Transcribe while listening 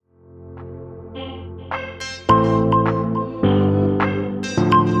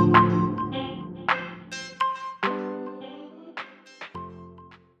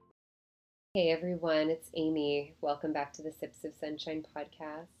Hey everyone, it's Amy. Welcome back to the Sips of Sunshine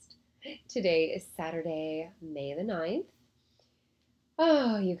podcast. Today is Saturday, May the 9th.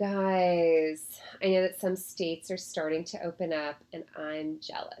 Oh, you guys, I know that some states are starting to open up and I'm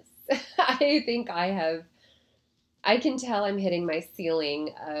jealous. I think I can tell I'm hitting my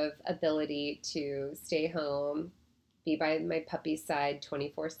ceiling of ability to stay home, be by my puppy's side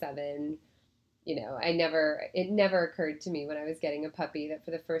 24/7. It never occurred to me when I was getting a puppy that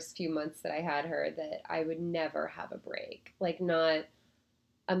for the first few months that I had her that I would never have a break. Like not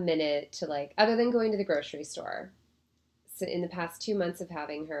a minute to other than going to the grocery store. So in the past 2 months of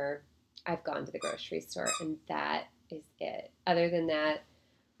having her, I've gone to the grocery store and that is it. Other than that,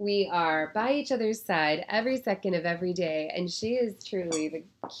 we are by each other's side every second of every day, and she is truly the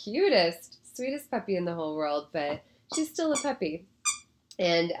cutest, sweetest puppy in the whole world, but she's still a puppy.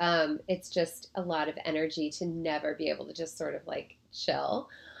 And it's just a lot of energy to never be able to just sort of chill.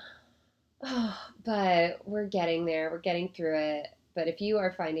 Oh, but we're getting there. We're getting through it. But if you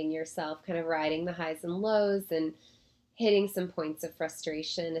are finding yourself kind of riding the highs and lows and hitting some points of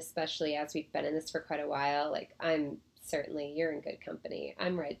frustration, especially as we've been in this for quite a while, you're in good company.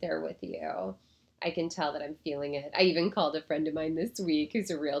 I'm right there with you. I can tell that I'm feeling it. I even called a friend of mine this week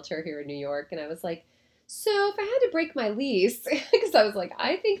who's a realtor here in New York, and I was like, so if I had to break my lease, because I was like,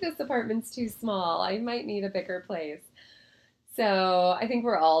 I think this apartment's too small. I might need a bigger place. So I think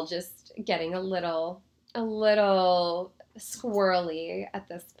we're all just getting a little squirrely at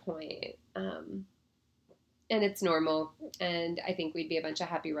this point. And it's normal. And I think we'd be a bunch of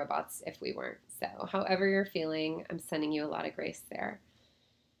happy robots if we weren't. So, however you're feeling, I'm sending you a lot of grace there.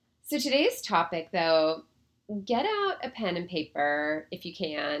 So, today's topic, though, get out a pen and paper if you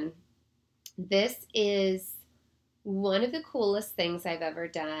can. This is one of the coolest things I've ever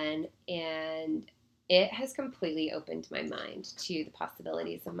done, and it has completely opened my mind to the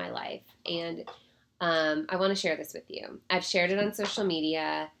possibilities of my life. And I want to share this with you. I've shared it on social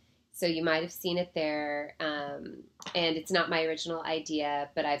media, so you might have seen it there. And it's not my original idea,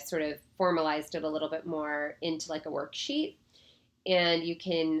 but I've sort of formalized it a little bit more into like a worksheet. And you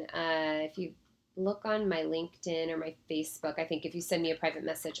can, if you look on my LinkedIn or my Facebook, I think if you send me a private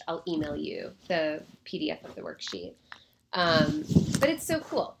message, I'll email you the PDF of the worksheet. Um, but it's so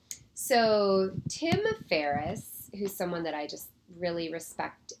cool. So Tim Ferriss, who's someone that I just really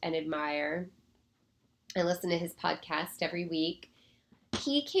respect and admire, I listen to his podcast every week.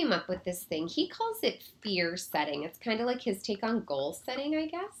 He came up with this thing. He calls it fear setting. It's kind of like his take on goal setting, I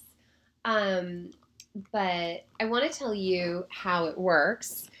guess. Um, but I want to tell you how it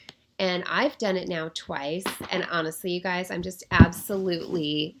works. And I've done it now twice. And honestly, you guys, I'm just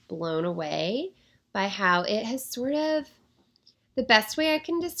absolutely blown away by how it has sort of, the best way I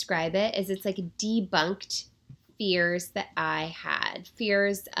can describe it is it's like debunked fears that I had.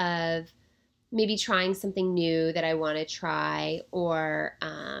 Fears of maybe trying something new that I want to try, or,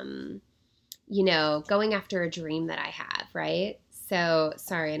 going after a dream that I have, right? So,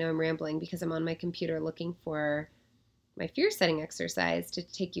 sorry, I know I'm rambling because I'm on my computer looking for my fear setting exercise to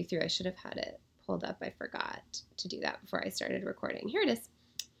take you through. I should have had it pulled up. I forgot to do that before I started recording. Here it is.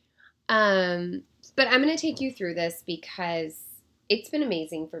 Um, but I'm going to take you through this because it's been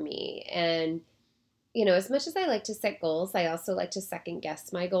amazing for me. And, as much as I like to set goals, I also like to second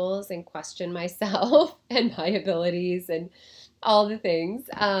guess my goals and question myself and my abilities and all the things.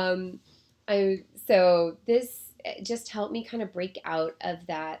 So this just helped me kind of break out of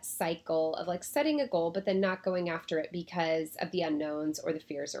that cycle of like setting a goal, but then not going after it because of the unknowns or the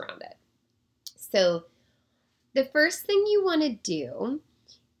fears around it. So the first thing you want to do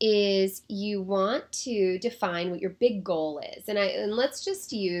is you want to define what your big goal is. And let's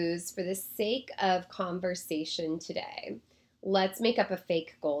just use, for the sake of conversation today, let's make up a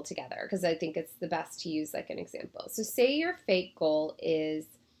fake goal together because I think it's the best to use like an example. So say your fake goal is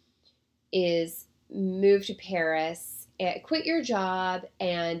move to Paris, quit your job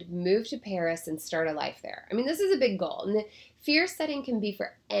and move to Paris and start a life there. I mean, this is a big goal. And the fear setting can be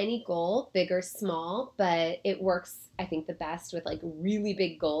for any goal, big or small, but it works, I think, the best with like really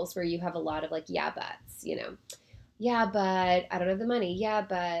big goals where you have a lot of like, yeah, buts, Yeah, but I don't have the money. Yeah,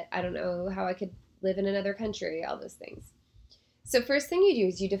 but I don't know how I could live in another country, all those things. So first thing you do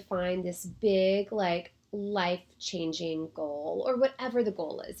is you define this big, like, life-changing goal or whatever the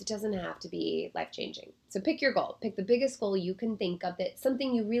goal is. It doesn't have to be life-changing. So pick your goal. Pick the biggest goal you can think of, that's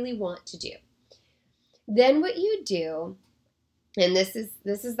something you really want to do. Then what you do, and this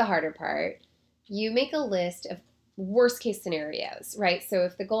is the harder part, you make a list of worst case scenarios, right? So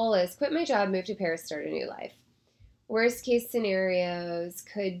if the goal is quit my job, move to Paris, start a new life. Worst case scenarios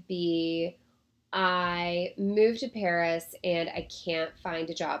could be I moved to Paris and I can't find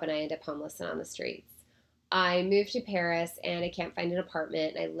a job and I end up homeless and on the streets. I moved to Paris and I can't find an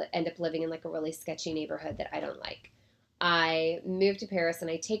apartment and end up living in like a really sketchy neighborhood that I don't like. I moved to Paris and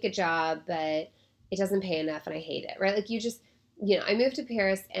I take a job, but it doesn't pay enough and I hate it, right? Like you just, I moved to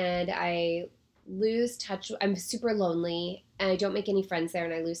Paris and I lose touch. I'm super lonely and I don't make any friends there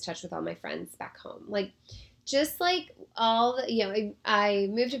and I lose touch with all my friends back home. Like, just like all the, I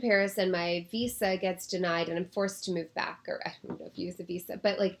moved to Paris and my visa gets denied and I'm forced to move back, or I don't know if you use a visa,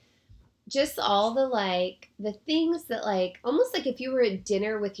 but like just all the like the things that like almost like if you were at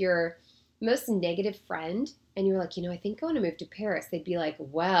dinner with your most negative friend and you were like, I think I want to move to Paris, they'd be like,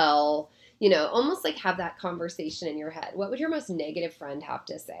 well, almost like have that conversation in your head. What would your most negative friend have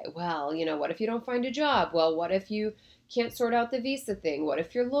to say? Well, what if you don't find a job? Well, what if you can't sort out the visa thing? What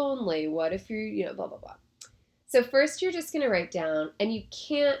if you're lonely? What if you're, blah, blah, blah. So first you're just going to write down, and you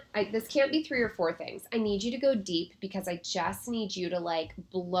can't, this can't be 3 or 4 things. I need you to go deep because I just need you to like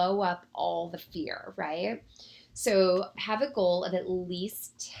blow up all the fear, right? So have a goal of at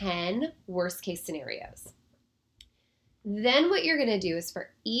least 10 worst case scenarios. Then what you're going to do is for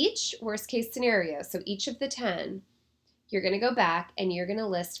each worst case scenario, so each of the 10, you're going to go back and you're going to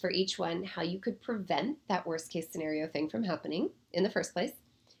list for each one how you could prevent that worst case scenario thing from happening in the first place.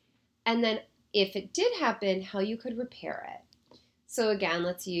 And then if it did happen, how you could repair it. So again,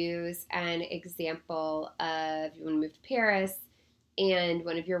 let's use an example of you want to move to Paris and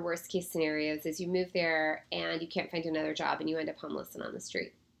one of your worst case scenarios is you move there and you can't find another job and you end up homeless and on the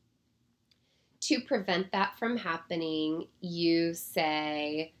street. To prevent that from happening, you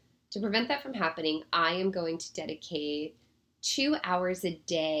say, to prevent that from happening, I am going to dedicate 2 hours a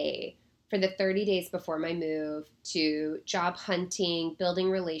day for the 30 days before my move to job hunting,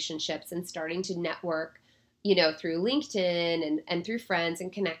 building relationships, and starting to network, through LinkedIn and through friends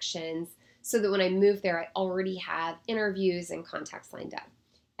and connections so that when I move there, I already have interviews and contacts lined up.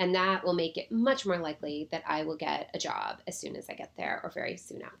 And that will make it much more likely that I will get a job as soon as I get there or very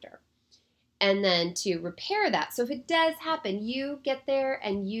soon after. And then to repair that. So if it does happen, you get there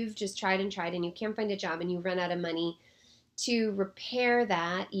and you've just tried and you can't find a job and you run out of money. To repair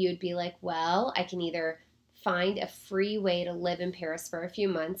that, you'd be like, well, I can either find a free way to live in Paris for a few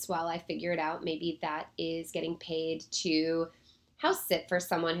months while I figure it out. Maybe that is getting paid to house sit for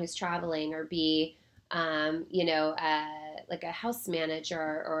someone who's traveling or be, like a house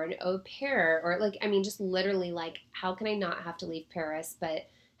manager or an au pair or just literally like, how can I not have to leave Paris but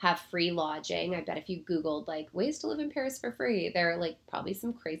have free lodging? I bet if you Googled like ways to live in Paris for free, there are like probably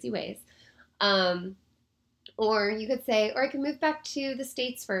some crazy ways. Or you could say, or I can move back to the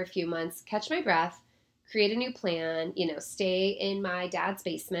States for a few months, catch my breath, create a new plan, stay in my dad's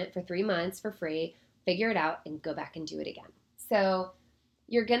basement for 3 months for free, figure it out, and go back and do it again. So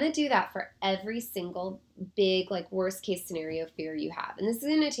you're going to do that for every single big, like, worst case scenario fear you have. And this is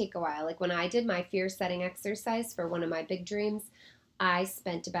going to take a while. Like when I did my fear setting exercise for one of my big dreams, I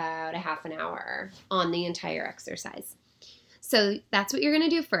spent about a half an hour on the entire exercise. So that's what you're going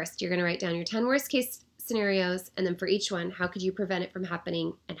to do first. You're going to write down your 10 worst case scenarios, and then for each one, how could you prevent it from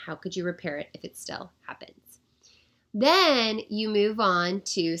happening and how could you repair it if it still happens? Then you move on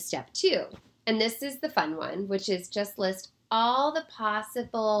to step 2. And this is the fun one, which is just list all the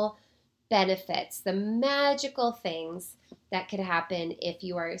possible benefits, the magical things that could happen if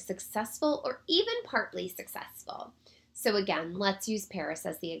you are successful or even partly successful. So again, let's use Paris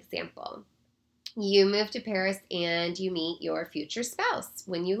as the example. You move to Paris and you meet your future spouse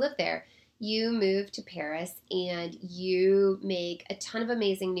when you live there. You move to Paris and you make a ton of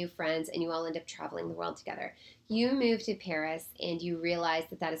amazing new friends and you all end up traveling the world together. You move to Paris and you realize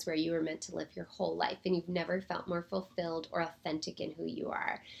that that is where you were meant to live your whole life and you've never felt more fulfilled or authentic in who you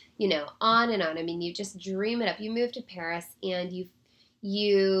are. On and on. You just dream it up. You move to Paris and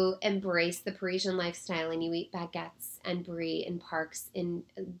you embrace the Parisian lifestyle and you eat baguettes and brie in parks in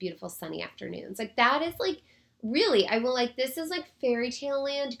beautiful sunny afternoons. Like that is like, really, this is like fairy tale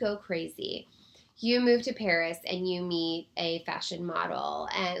land, go crazy. You move to Paris and you meet a fashion model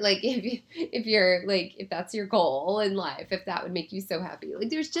and like if that's your goal in life, if that would make you so happy.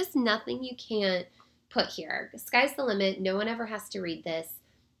 Like there's just nothing you can't put here. The sky's the limit. No one ever has to read this.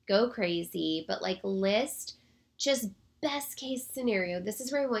 Go crazy, but like list just best case scenario. This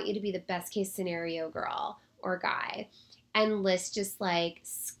is where I want you to be the best case scenario girl or guy and list just like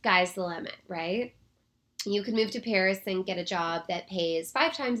sky's the limit, right? You can move to Paris and get a job that pays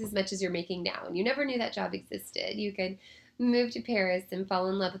 5 times as much as you're making now, and you never knew that job existed. You could move to Paris and fall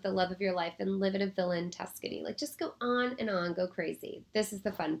in love with the love of your life and live in a villa in Tuscany. Like, just go on and on, go crazy. This is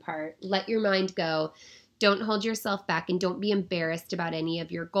the fun part. Let your mind go. Don't hold yourself back and don't be embarrassed about any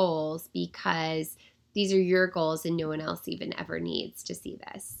of your goals because these are your goals and no one else even ever needs to see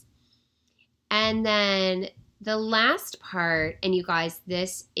this. And then the last part, and you guys,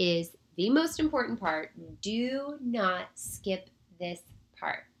 this is the most important part. Do not skip this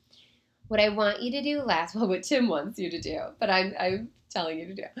part. What I want you to do last, well, what Tim wants you to do, but I'm telling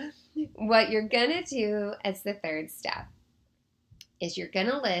you to do. What you're going to do as the third step is you're going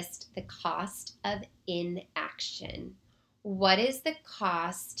to list the cost of inaction. What is the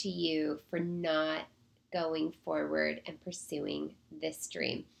cost to you for not going forward and pursuing this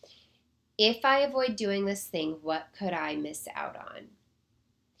dream? If I avoid doing this thing, what could I miss out on?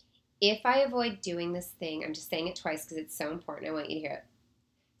 If I avoid doing this thing, I'm just saying it twice because it's so important. I want you to hear it.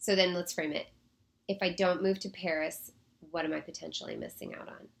 So then let's frame it. If I don't move to Paris, what am I potentially missing out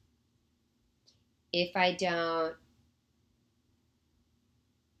on? If I don't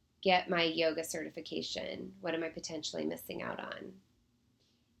get my yoga certification, what am I potentially missing out on?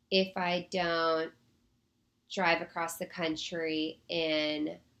 If I don't drive across the country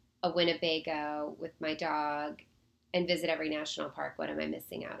in a Winnebago with my dog and visit every national park, what am I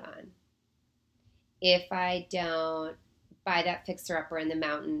missing out on? If I don't buy that fixer-upper in the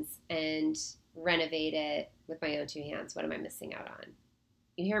mountains and renovate it with my own two hands, what am I missing out on?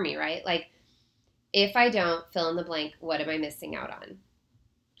 You hear me, right? Like, if I don't fill in the blank, what am I missing out on?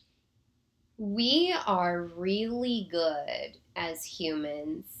 We are really good as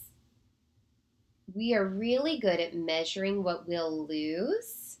humans. We are really good at measuring what we'll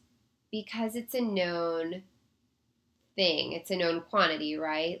lose because it's a known thing. It's a known quantity,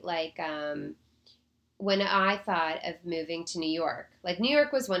 right? Like when I thought of moving to New York, like New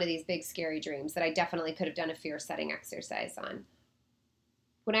York was one of these big scary dreams that I definitely could have done a fear-setting exercise on.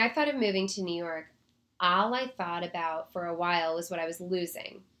 When I thought of moving to New York, all I thought about for a while was what I was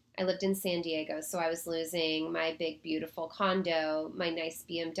losing. I lived in San Diego, so I was losing my big, beautiful condo, my nice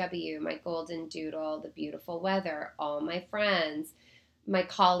BMW, my golden doodle, the beautiful weather, all my friends, my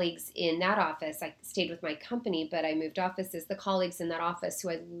colleagues in that office. I stayed with my company, but I moved offices. The colleagues in that office who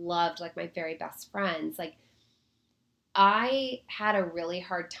I loved, like my very best friends. Like, I had a really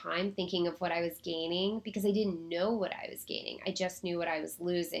hard time thinking of what I was gaining because I didn't know what I was gaining. I just knew what I was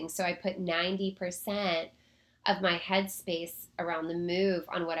losing. So I put 90% of my headspace around the move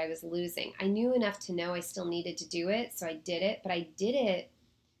on what I was losing. I knew enough to know I still needed to do it, so I did it, but I did it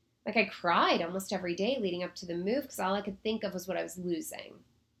like I cried almost every day leading up to the move because all I could think of was what I was losing.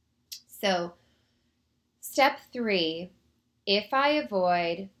 So step 3, if I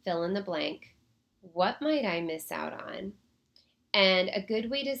avoid fill in the blank, what might I miss out on? And a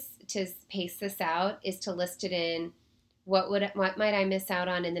good way to pace this out is to list it in what might I miss out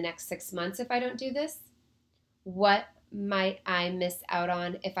on in the next 6 months if I don't do this? What might I miss out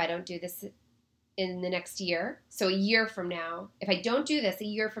on if I don't do this in the next year? So a year from now, if I don't do this a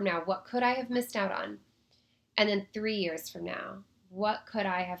year from now, what could I have missed out on? And then 3 years from now, what could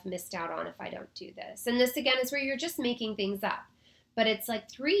I have missed out on if I don't do this? And this again is where you're just making things up. But it's like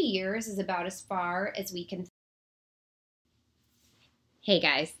 3 years is about as far as we can. Hey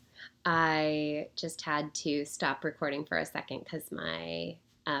guys, I just had to stop recording for a second because my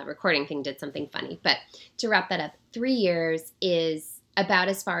recording thing did something funny. But to wrap that up, 3 years is about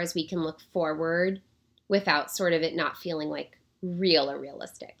as far as we can look forward without sort of it not feeling like real or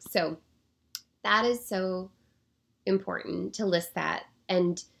realistic. So that is so important to list that.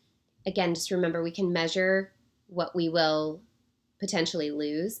 And again, just remember we can measure what we will potentially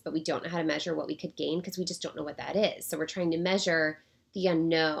lose, but we don't know how to measure what we could gain because we just don't know what that is. So we're trying to measure the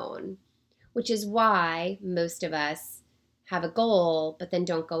unknown, which is why most of us have a goal, but then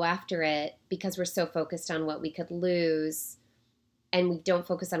don't go after it because we're so focused on what we could lose and we don't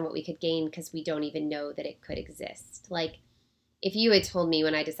focus on what we could gain because we don't even know that it could exist. Like if you had told me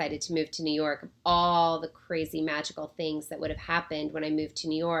when I decided to move to New York all the crazy magical things that would have happened when I moved to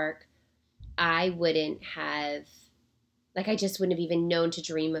New York, I wouldn't have, like I just wouldn't have even known to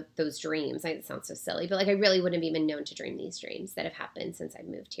dream of those dreams. It sounds so silly, but like I really wouldn't have even known to dream these dreams that have happened since I've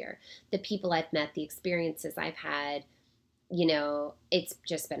moved here. The people I've met, the experiences I've had, you know, it's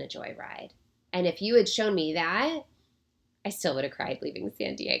just been a joyride. And if you had shown me that, I still would have cried leaving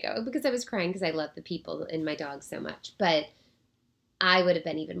San Diego because I was crying because I love the people and my dog so much. But I would have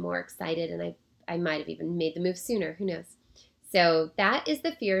been even more excited and I might have even made the move sooner. Who knows? So that is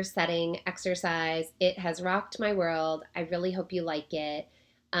the fear setting exercise. It has rocked my world. I really hope you like it.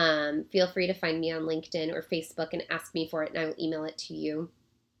 Feel free to find me on LinkedIn or Facebook and ask me for it and I will email it to you.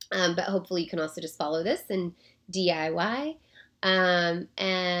 But hopefully you can also just follow this and DIY.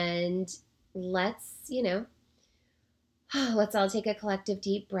 And let's, Let's all take a collective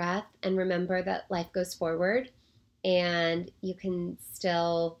deep breath and remember that life goes forward and you can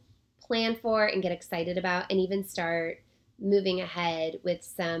still plan for and get excited about and even start moving ahead with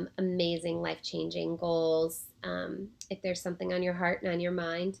some amazing life-changing goals. If there's something on your heart and on your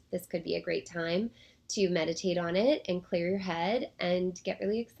mind, this could be a great time to meditate on it and clear your head and get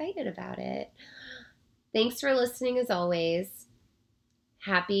really excited about it. Thanks for listening as always.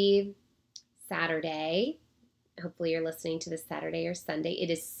 Happy Saturday. Hopefully you're listening to this Saturday or Sunday. It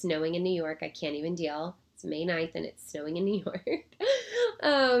is snowing in New York. I can't even deal. It's May 9th and it's snowing in New York.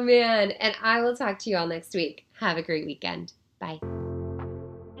 Oh, man. And I will talk to you all next week. Have a great weekend. Bye.